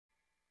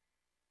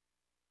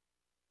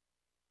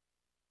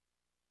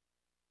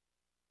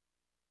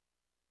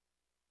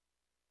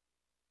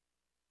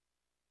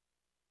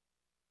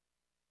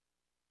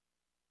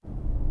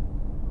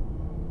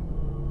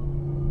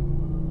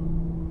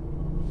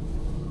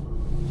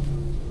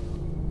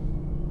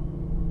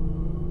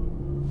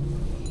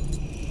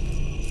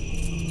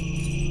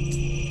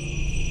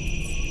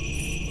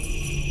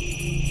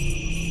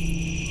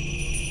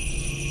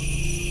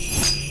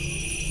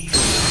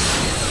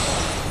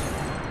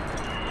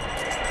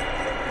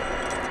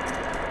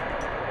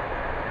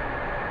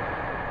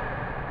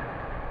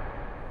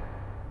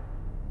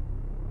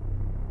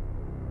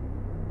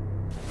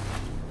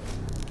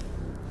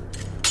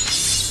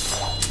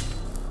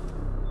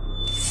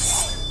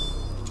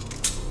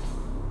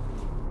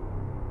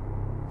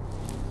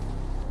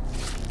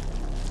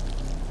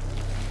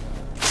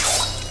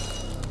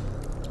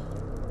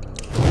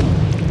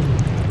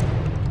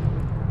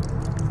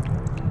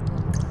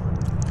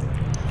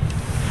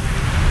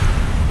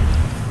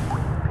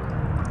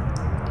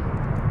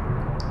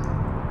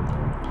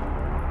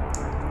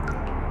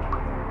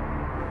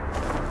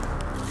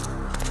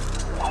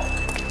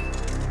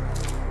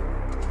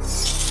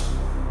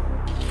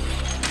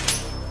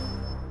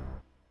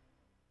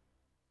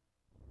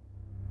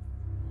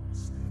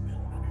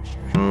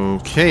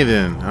Okay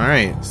then.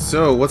 Alright.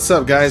 So, what's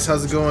up guys?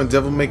 How's it going?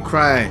 Devil May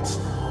Cry.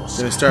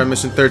 Gonna start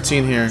mission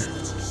 13 here.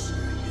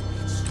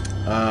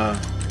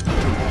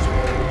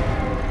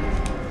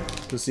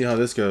 Let's see how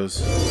this goes.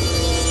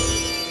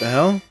 The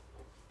hell?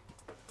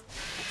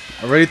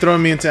 Already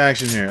throwing me into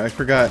action here. I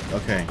forgot.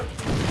 Okay.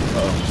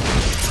 Uh-oh.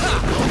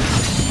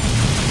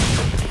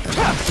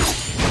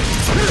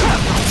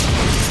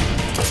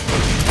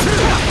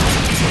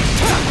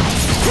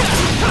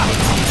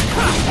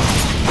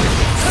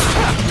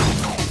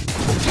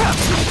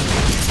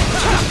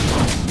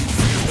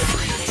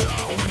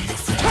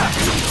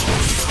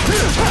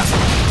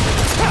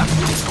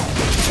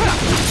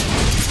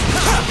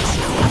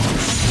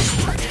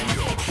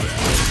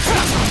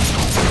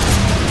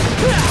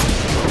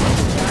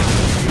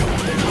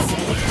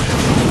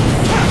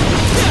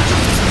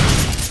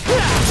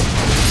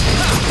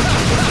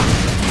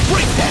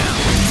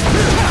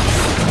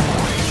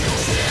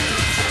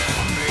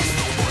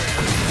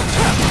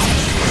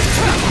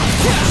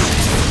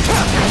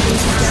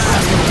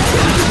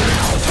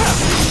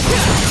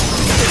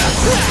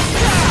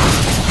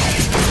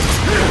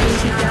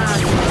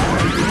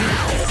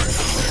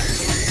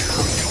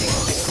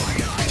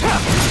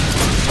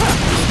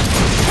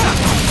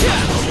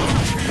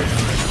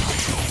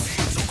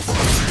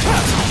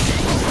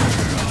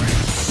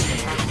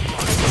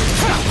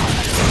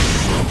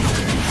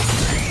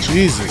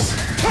 Jesus.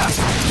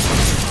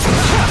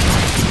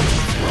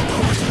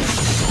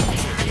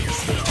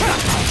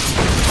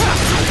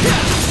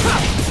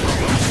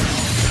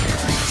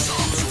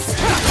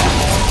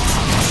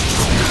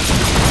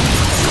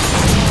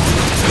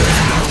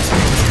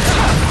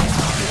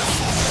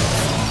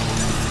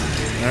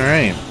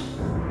 Alright.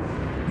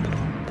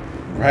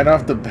 Right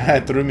off the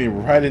bat, threw me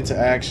right into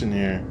action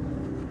here.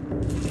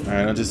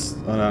 Alright,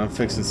 I'm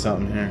fixing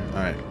something here.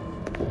 Alright.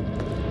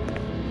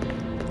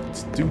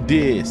 Let's do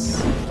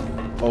this.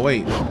 Oh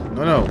wait,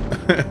 no.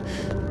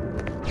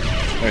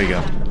 There you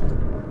go.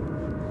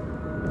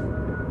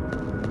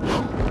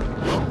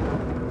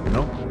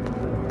 Nope.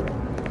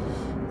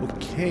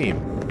 Okay.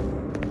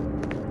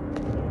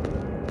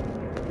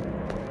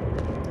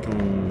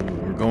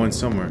 We're going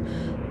somewhere.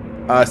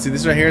 See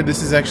this right here?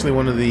 This is actually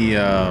one of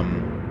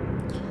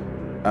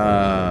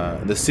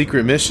the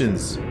secret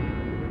missions.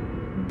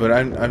 But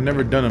I've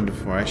never done them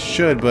before. I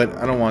should, but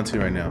I don't want to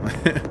right now.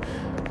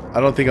 I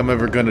don't think I'm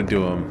ever gonna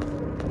do them.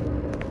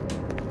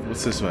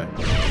 What's this way?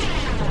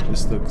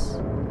 This looks...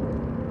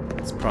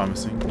 it's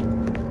promising.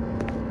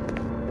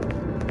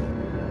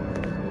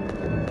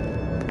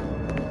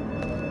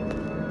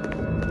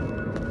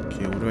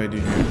 Okay, what do I do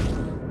here?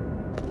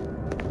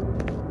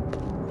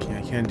 Okay,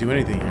 I can't do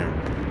anything here.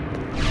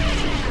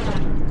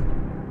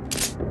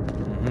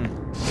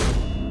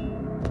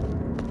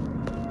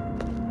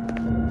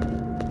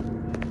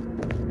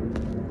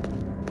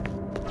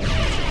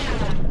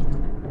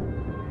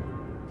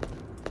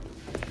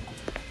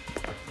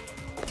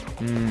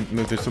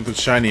 Look, there's something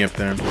shiny up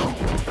there.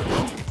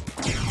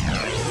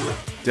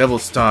 Devil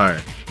Star.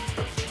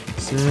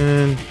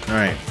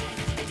 Alright.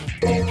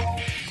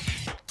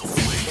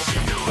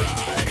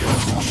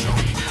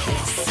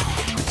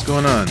 What's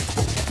going on?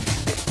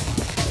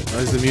 Why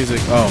is the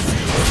music? Oh.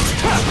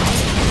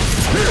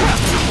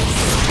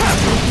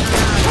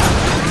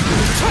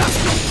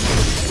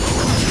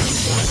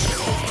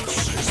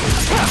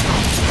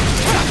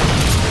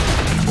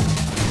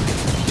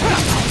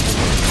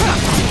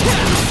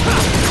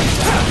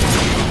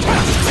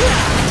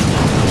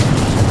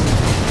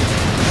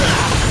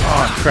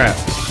 Oh, crap.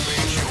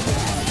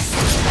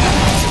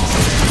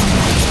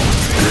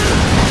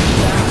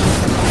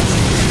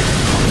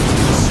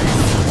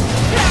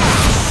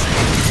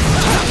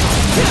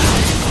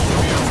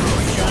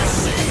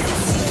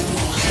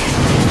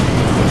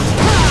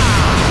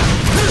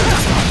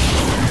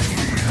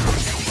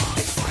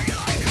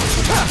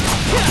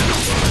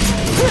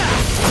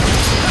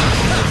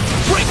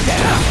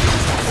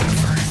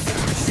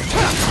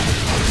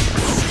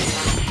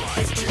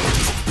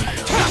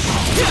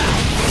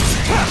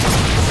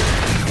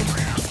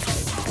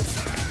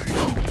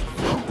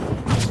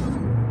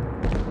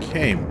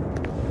 Okay.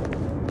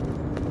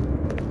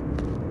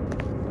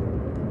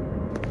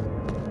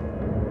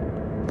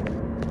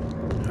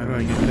 How do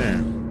I get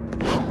there?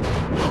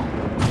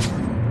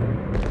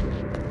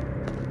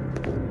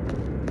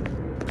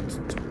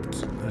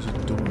 There's a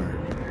door.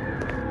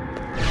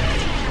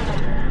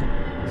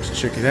 Let's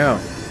check it out.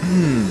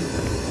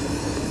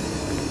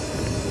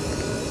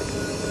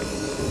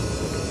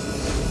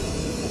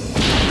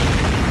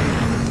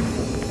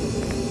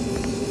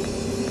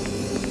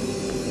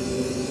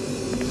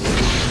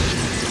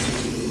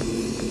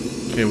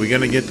 Okay, we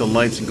gotta get the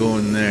lights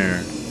going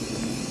there.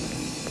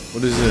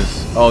 What is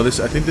this? Oh, this.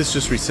 I think this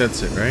just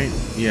resets it, right?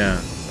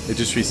 Yeah, it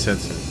just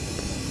resets it.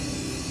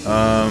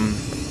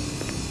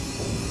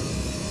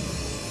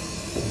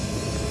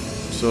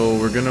 So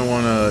we're gonna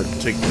wanna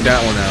take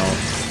that one out,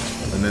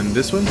 and then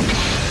this one.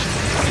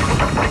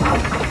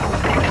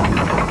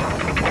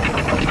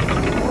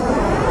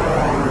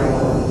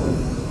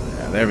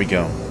 Yeah, there we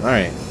go. All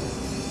right.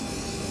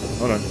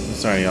 Hold on.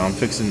 Sorry, y'all. I'm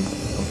fixing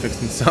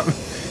something.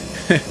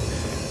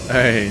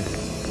 Alright.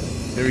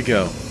 Here we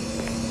go.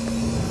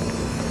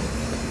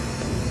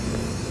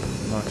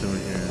 Locked over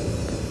here.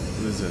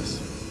 What is this?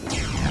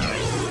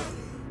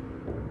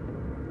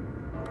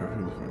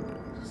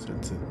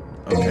 Perfect.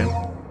 Okay.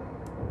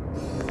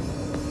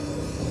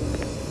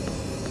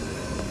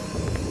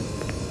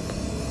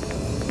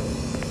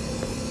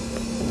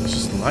 It's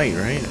just light,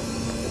 right?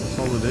 That's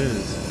all it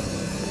is.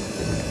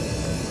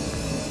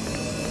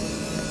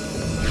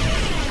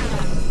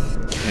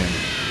 Okay.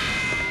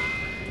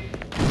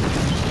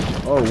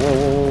 Oh, whoa,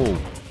 whoa, whoa.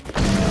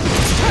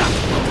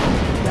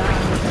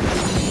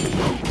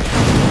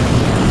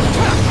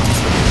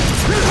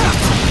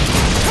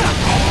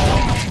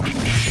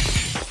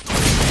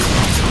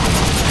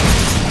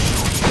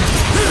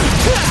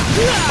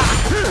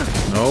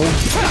 No.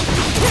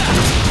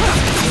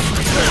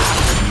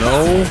 No.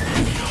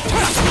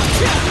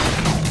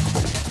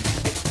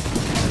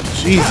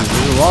 Jesus,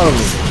 there's a lot of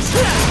them.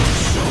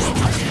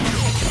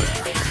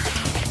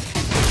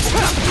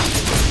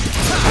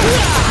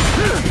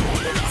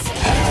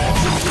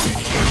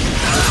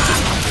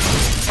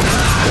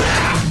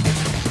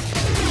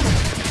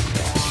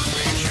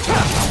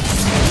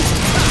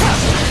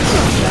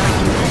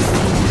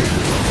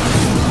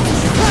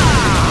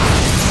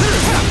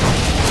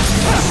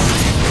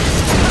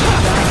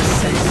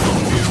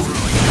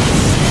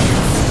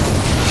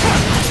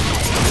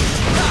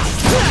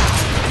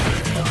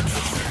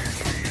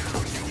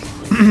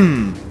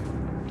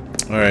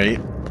 All right.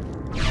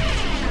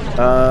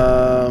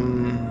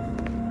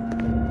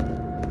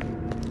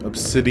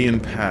 Obsidian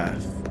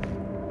path.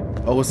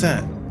 Oh, what's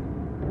that?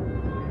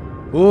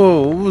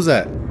 Whoa, what was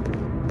that?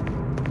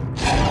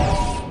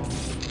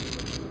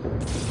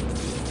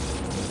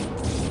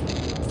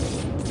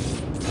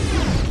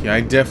 Yeah,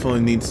 I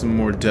definitely need some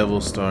more devil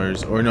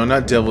stars. Or no,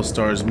 not devil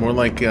stars, more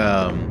like okay.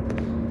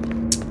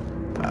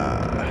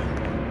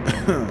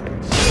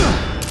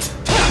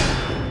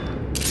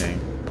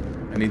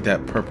 I need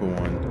that purple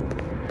one.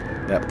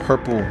 That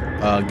purple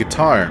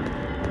guitar.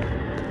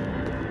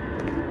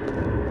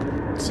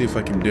 Let's see if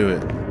I can do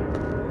it.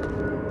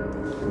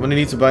 I'm gonna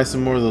need to buy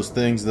some more of those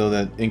things though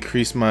that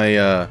increase my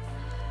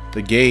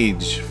the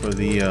gauge for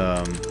the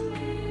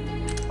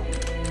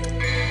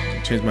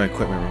change my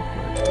equipment real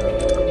quick.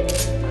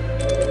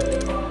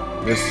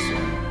 This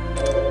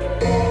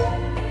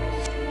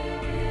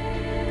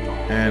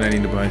and I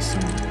need to buy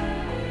some.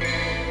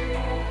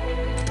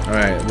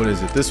 Alright, what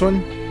is it? This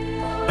one?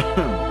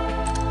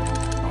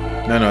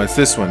 No, it's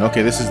this one.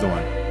 Okay, this is the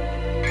one.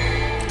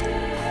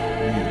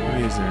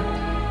 What is there?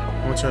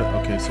 How much are,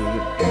 okay, so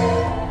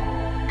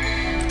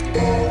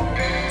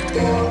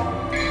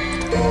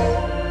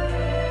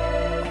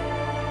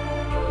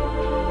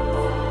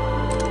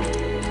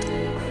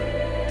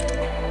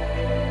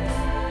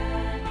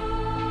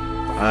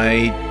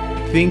I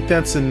think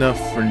that's enough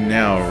for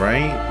now,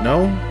 right?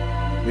 No?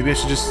 Maybe I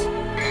should just...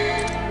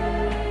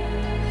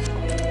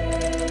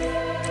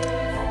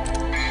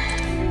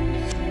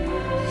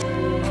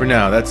 For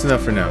now, that's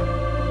enough for now.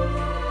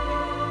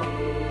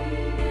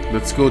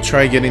 Let's go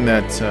try getting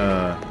that,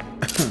 yeah.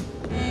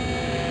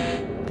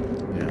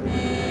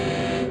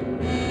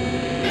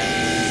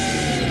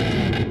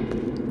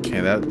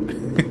 Okay, that...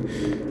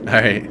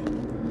 Alright.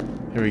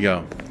 Here we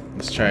go.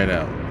 Let's try it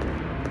out.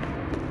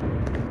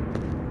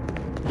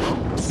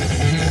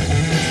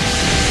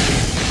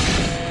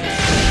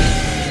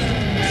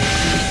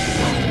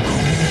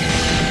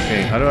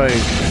 Okay, how do I...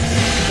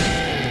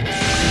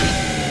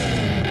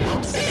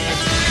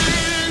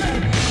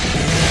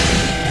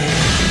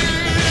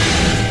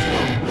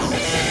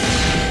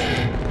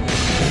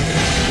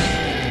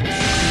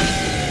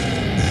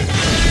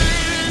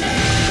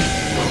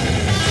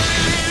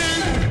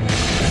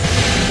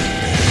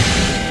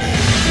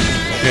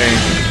 Okay.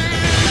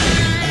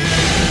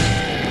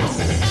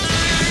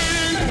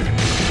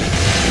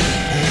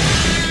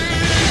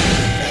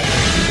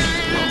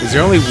 Is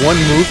there only one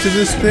move to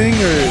this thing, or?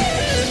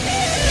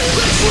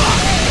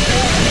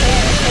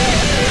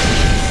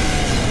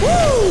 Woo!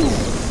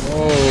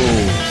 Whoa!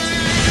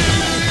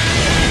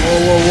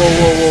 Whoa! Whoa! Whoa!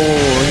 Whoa!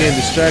 Whoa! I'm getting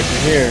distracted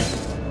here.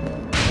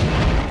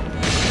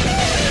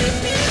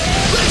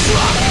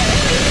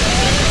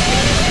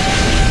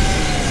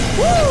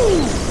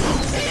 Woo!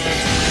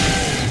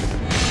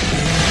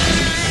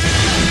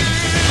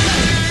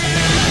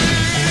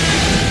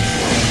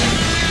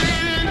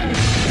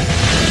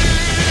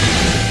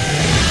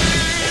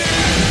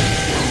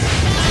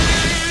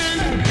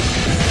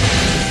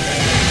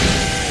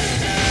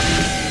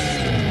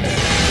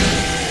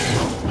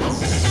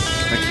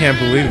 I can't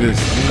believe this.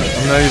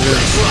 I'm not even...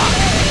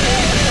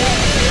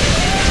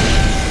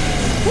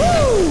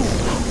 Woo!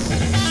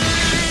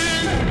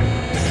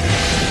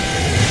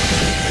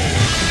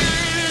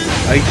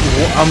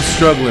 I'm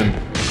struggling.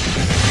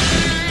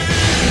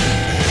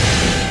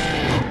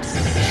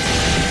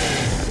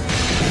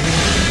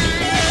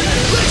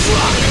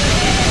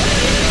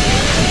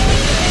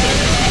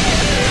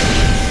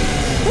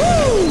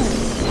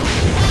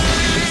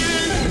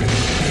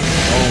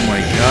 Oh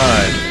my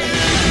god.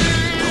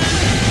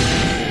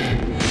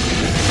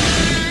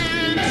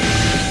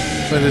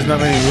 But there's not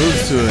many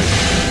moves to it.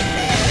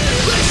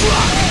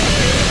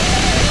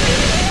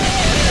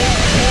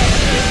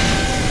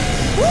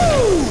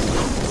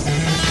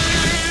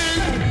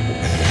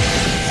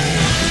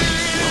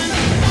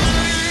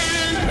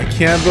 I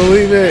can't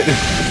believe it.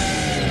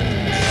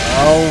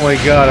 Oh my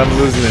god, I'm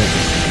losing it.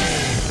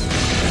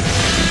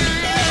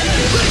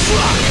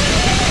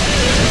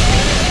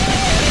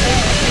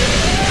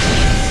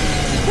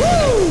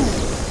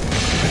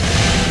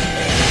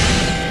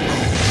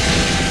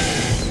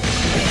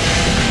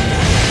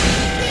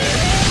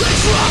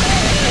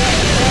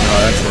 Oh,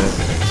 that's it.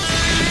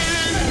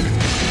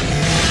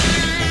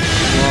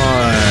 Come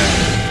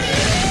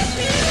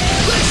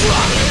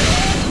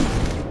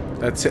on.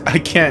 That's it. I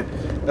can't.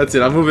 That's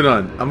it. I'm moving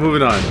on. I'm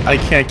moving on. I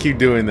can't keep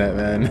doing that,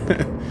 man.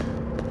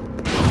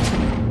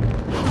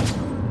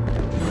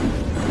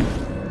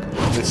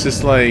 It's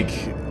just like,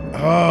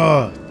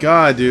 oh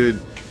god,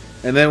 dude.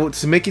 And then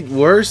to make it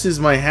worse is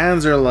my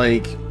hands are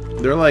like,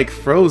 they're like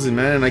frozen,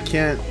 man, and I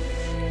can't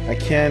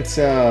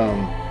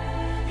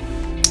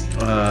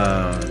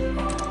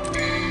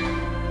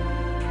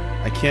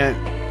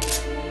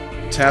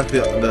tap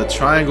the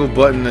triangle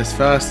button as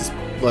fast as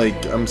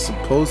like I'm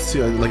supposed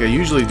to, like I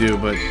usually do,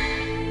 but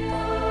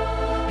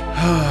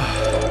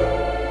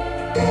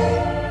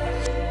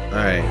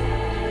alright.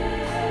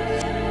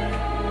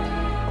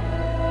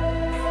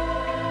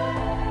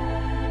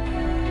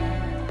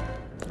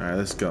 Alright,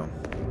 let's go.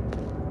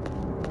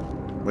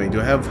 Wait, do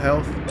I have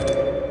health?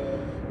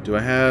 Do I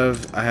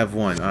have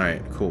one.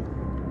 Alright, cool.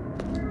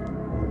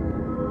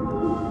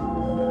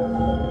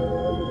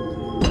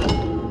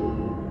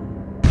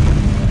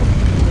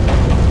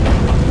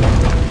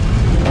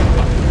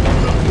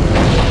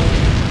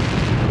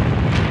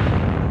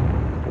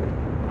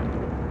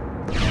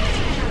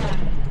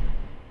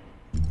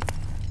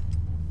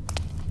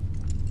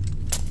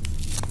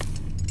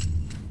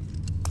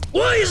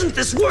 Why isn't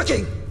this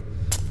working?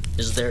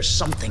 Is there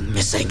something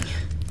missing?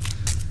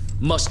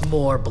 Must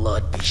more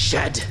blood be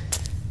shed?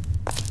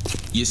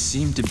 You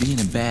seem to be in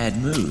a bad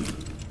mood.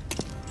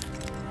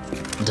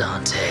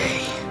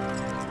 Dante.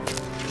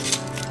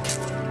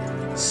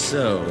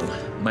 So,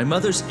 my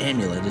mother's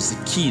amulet is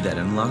the key that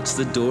unlocks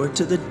the door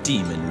to the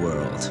demon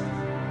world.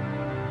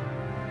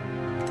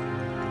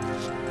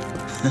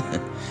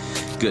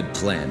 Good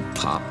plan,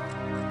 Pop.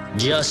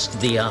 Just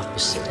the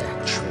opposite,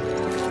 actually.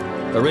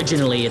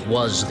 Originally, it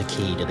was the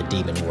key to the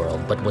demon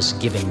world, but was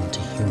given to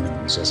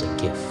humans as a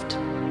gift.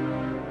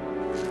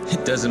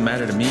 It doesn't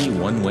matter to me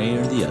one way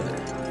or the other.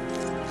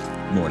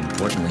 More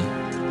importantly,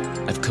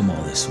 I've come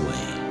all this way.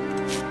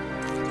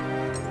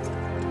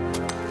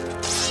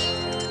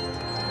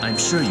 I'm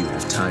sure you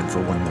have time for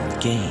one more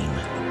game,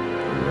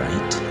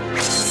 right?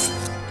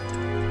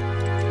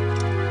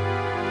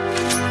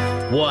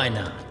 Why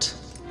not?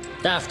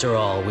 After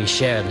all, we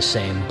share the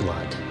same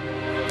blood.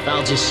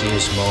 I'll just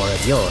use more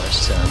of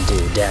yours to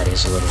undo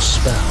Daddy's little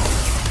spell.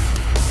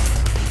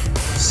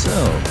 So,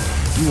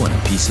 you want a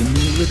piece of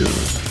me,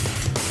 literally?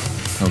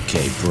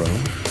 Okay, bro.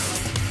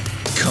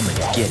 Come and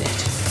get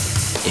it,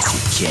 if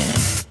you can.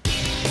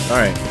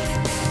 Alright.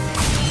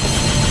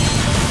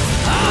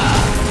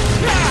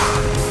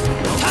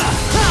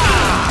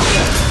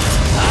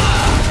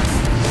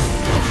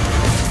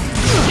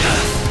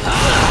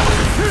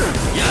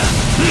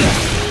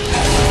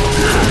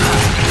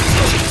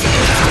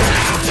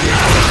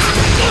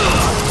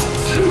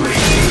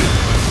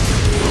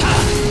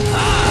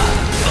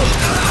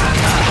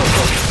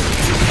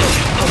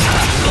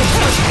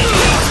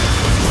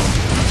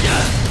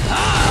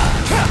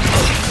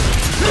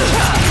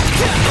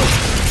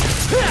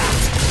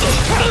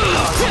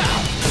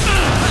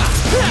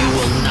 You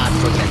will not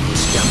forget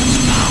this devil's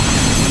power.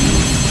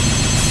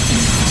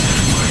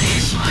 What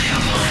is my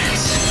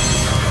opponent?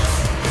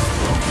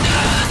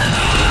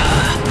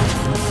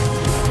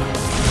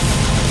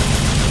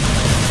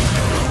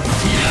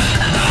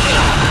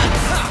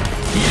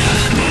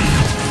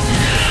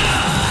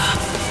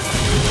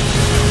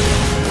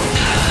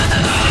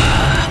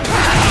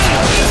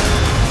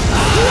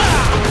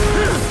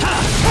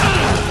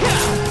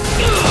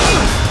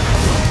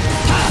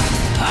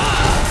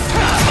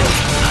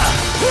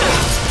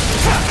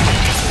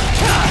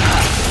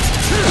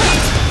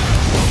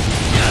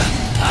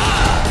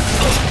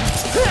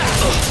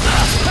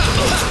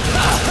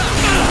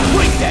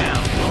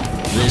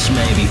 This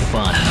may be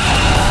fun.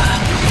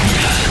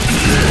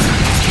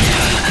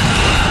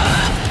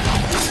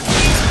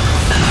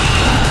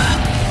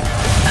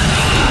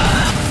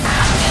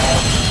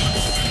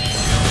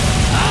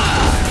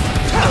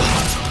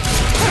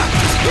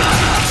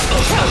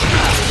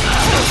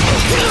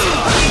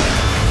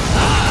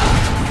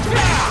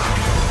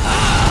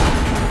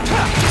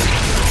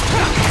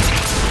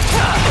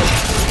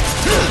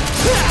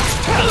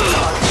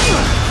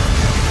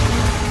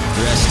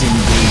 Rest in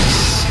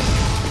peace.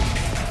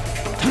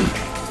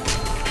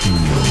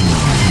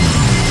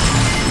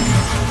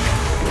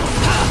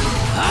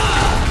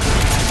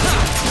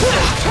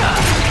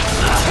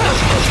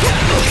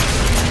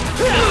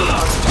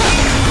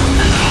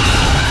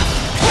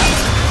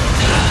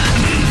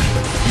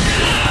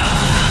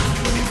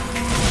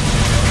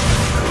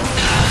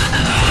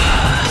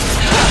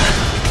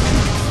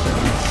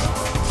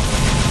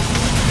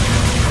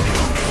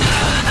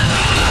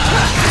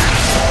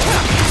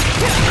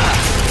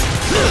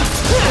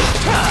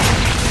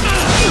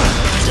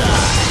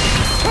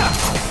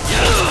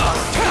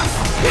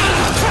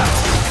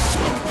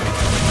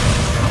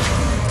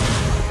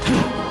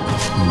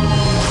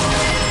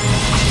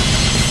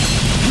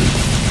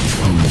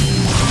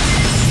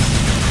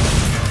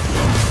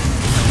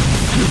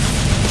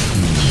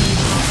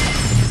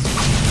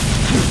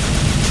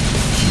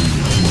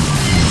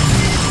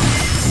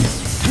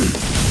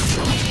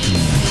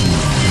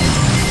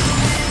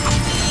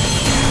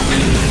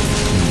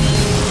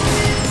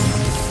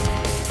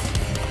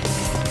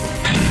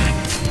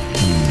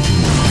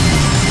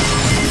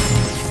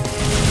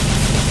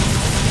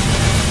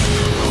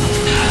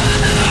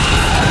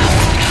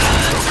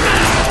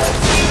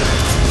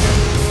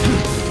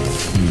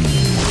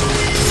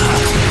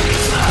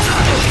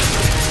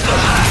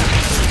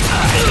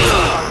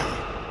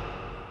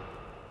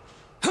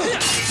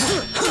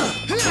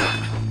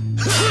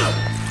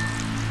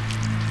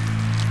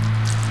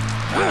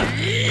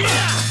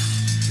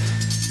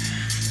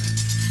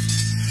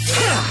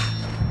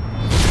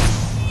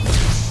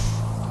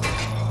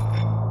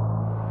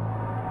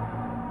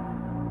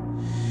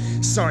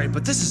 sorry,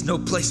 but this is no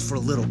place for a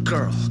little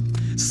girl.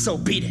 So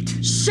beat it.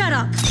 Shut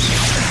up!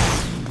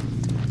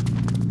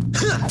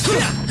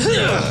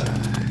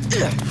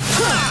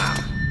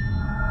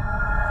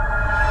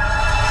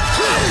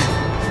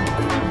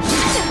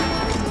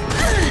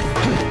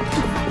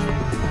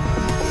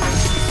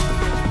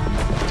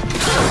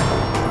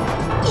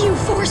 You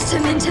forced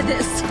him into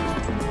this.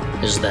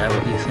 Is that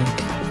what you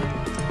think?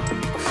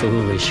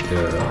 Foolish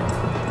girl.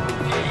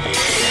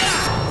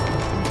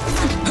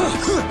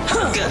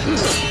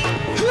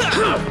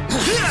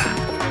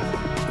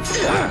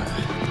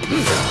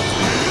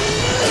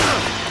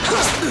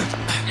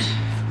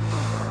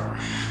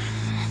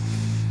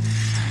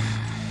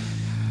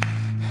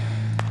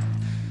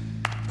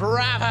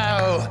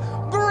 Bravo!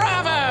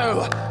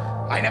 Bravo!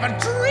 I never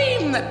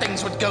dreamed that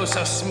things would go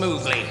so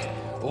smoothly.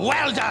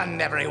 Well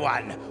done,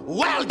 everyone.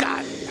 Well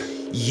done.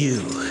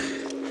 You.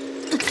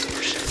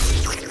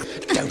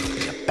 Don't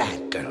be a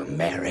bad girl,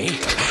 Mary.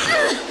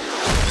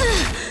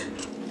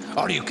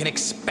 Or you can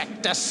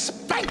expect a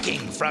spanking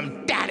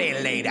from Daddy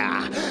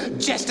later.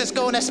 Just as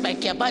gonna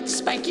spank you, but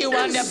spank you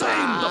on the Insane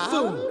butt.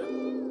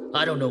 buffoon!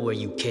 I don't know where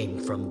you came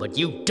from, but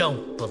you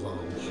don't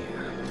belong here.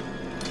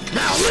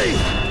 Now leave!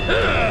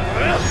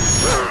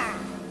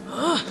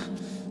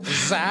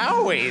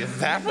 Zowie,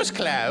 that was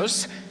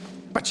close.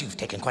 But you've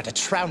taken quite a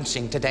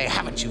trouncing today,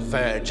 haven't you,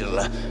 Virgil?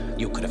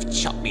 You could have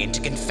chopped me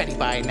into confetti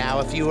by now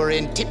if you were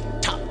in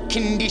tip-top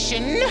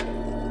condition.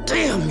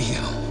 Damn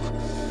you.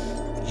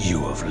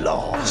 You have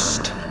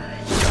lost.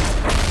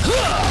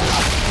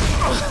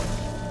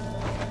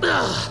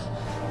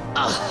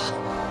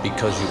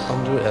 Because you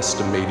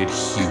underestimated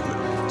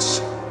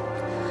humans.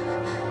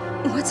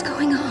 What's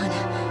going on?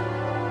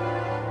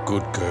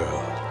 Good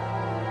girl.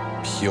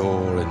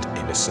 Pure and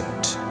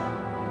innocent.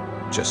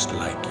 Just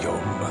like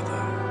your mother.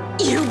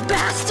 You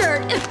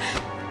bastard!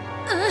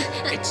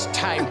 It's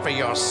time for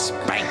your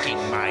spanking,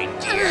 my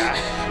dear.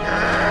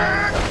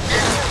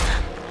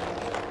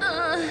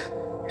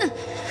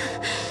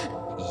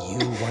 You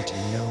want to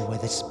know why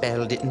the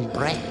spell didn't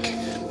break?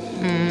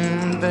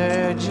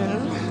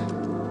 Virgil?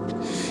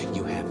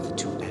 You have the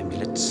 2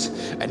 amulets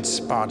and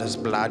Sparta's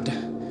blood.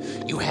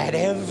 You had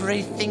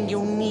everything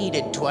you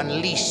needed to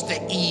unleash the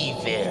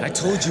evil. I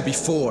told you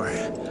before,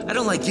 I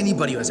don't like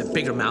anybody who has a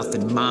bigger mouth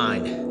than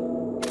mine.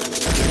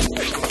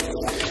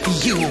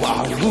 You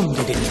are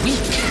wounded and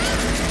weak.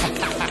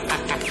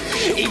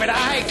 Even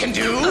I can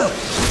do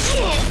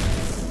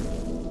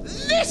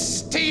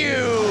this to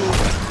you.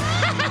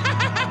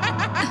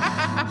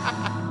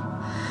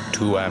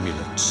 2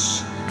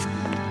 amulets.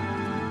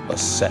 A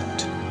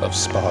set of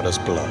Sparta's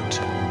blood.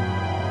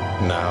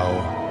 Now,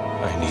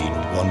 I need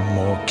one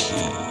more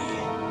key.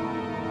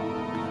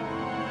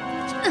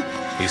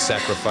 He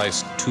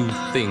sacrificed 2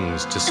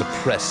 things to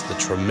suppress the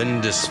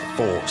tremendous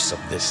force of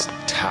this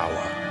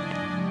tower.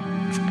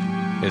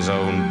 His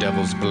own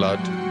devil's blood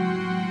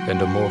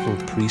and a mortal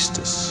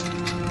priestess.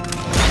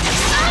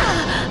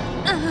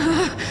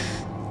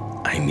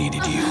 I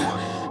needed you,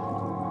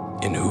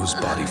 in whose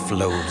body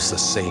flows the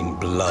same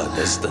blood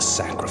as the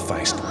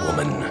sacrificed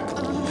woman.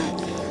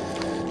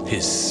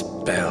 His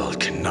spell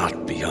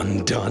cannot be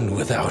undone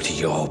without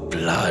your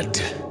blood.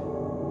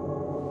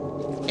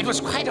 It was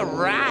quite a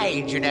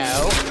ride, you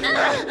know.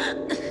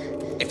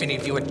 If any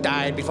of you had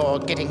died before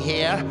getting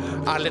here,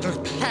 our little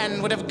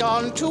plan would have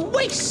gone to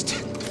waste.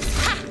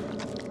 Ha!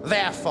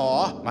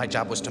 Therefore, my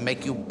job was to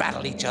make you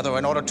battle each other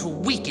in order to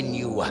weaken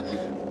you.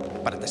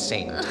 But at the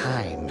same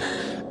time,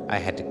 I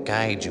had to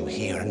guide you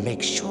here and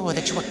make sure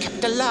that you were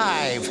kept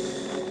alive.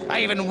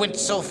 I even went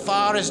so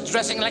far as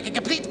dressing like a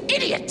complete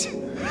idiot.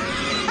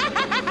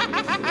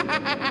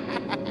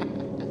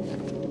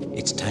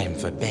 It's time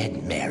for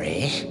bed,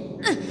 Mary.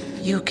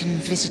 You can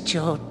visit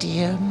your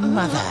dear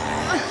mother.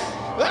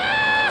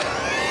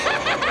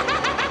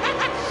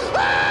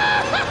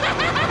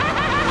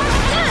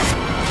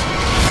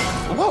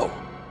 Whoa!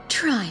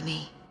 Try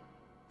me.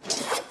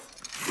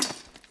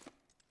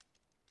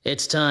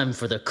 It's time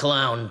for the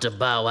clown to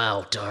bow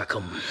out,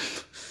 Arkham.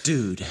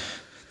 Dude,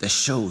 the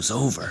show's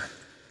over.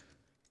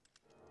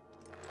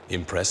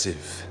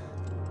 Impressive.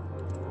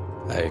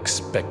 I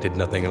expected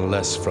nothing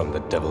less from the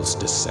Devil's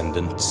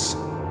descendants.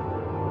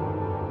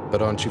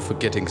 But aren't you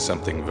forgetting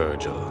something,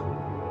 Virgil?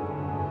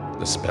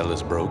 The spell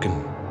is broken.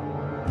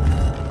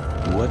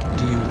 What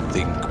do you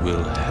think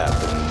will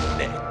happen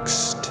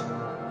next?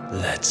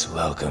 Let's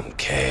welcome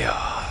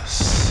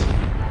chaos.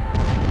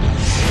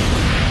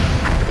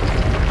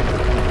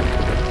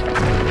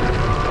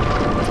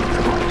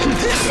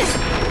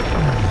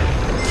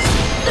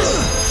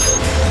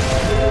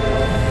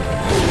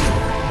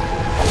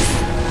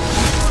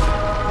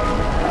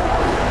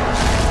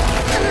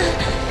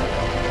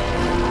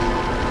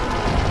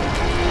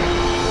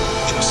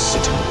 Just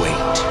sit and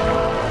wait.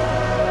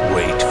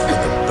 Wait for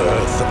the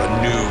birth of a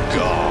new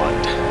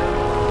god.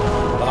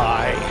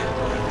 I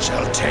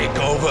shall take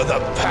over the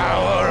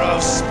power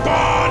of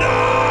Sparta!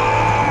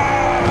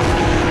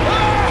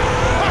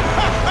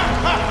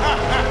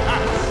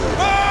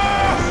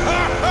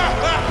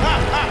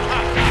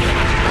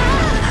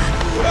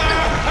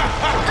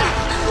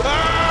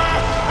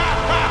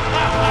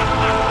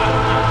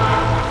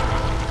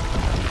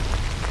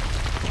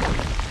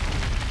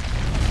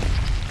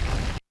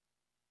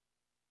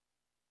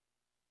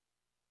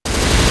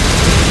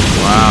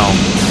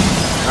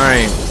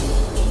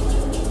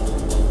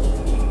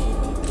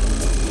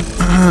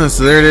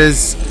 so there it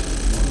is.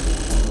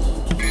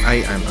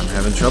 I'm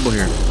having trouble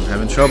here. I'm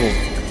having trouble.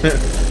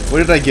 What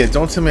did I get?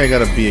 Don't tell me I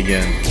got a B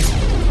again.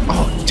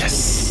 Oh,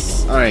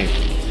 yes! Alright.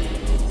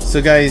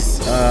 So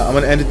guys, I'm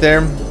gonna end it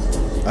there.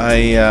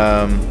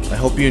 I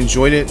hope you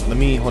enjoyed it. Let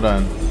me, hold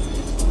on.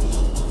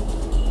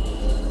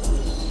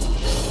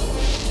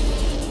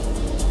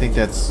 I think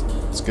that's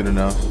good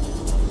enough.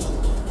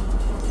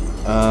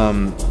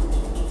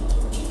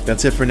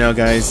 That's it for now,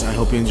 guys. I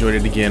hope you enjoyed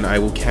it again. I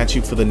will catch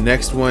you for the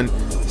next one.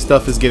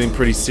 Stuff is getting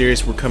pretty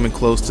serious. We're coming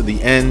close to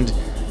the end.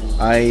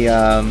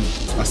 I'll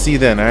see you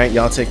then, alright?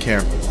 Y'all take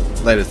care.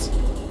 Latest.